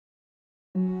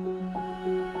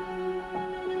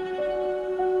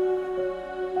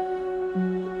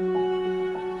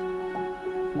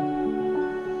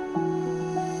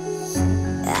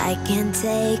can't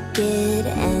take it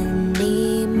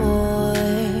anymore.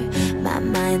 My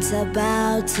mind's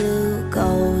about to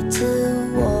go to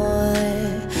war.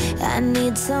 I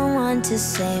need someone to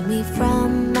save me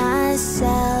from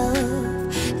myself,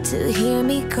 to hear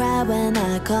me cry when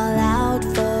I call out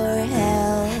for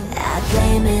help. I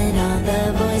blame it on the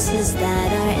voices that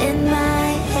are in my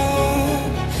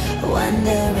head,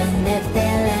 wondering if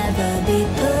they'll ever be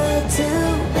put to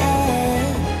bed.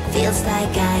 Feels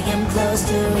like I am close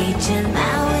to reaching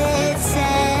my wit's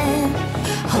end,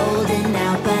 holding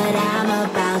out but I'm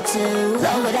about to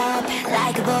blow it up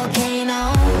like a volcano.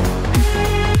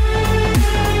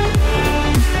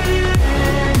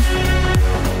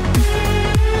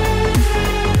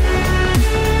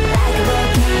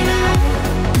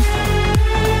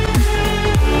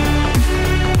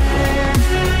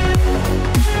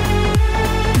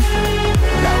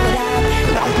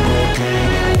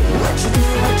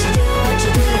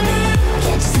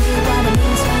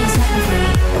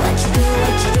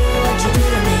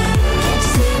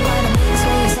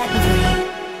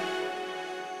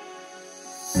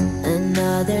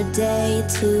 Another day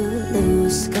to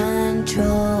lose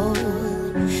control.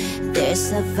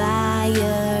 There's a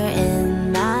fire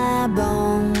in my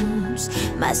bones.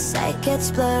 My sight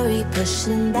gets blurry,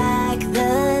 pushing back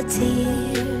the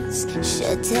tears.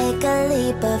 Should take a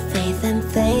leap of faith and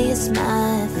face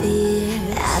my fear.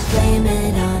 I blame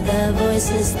it on the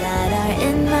voices that are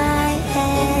in my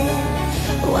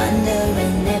head,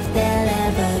 wondering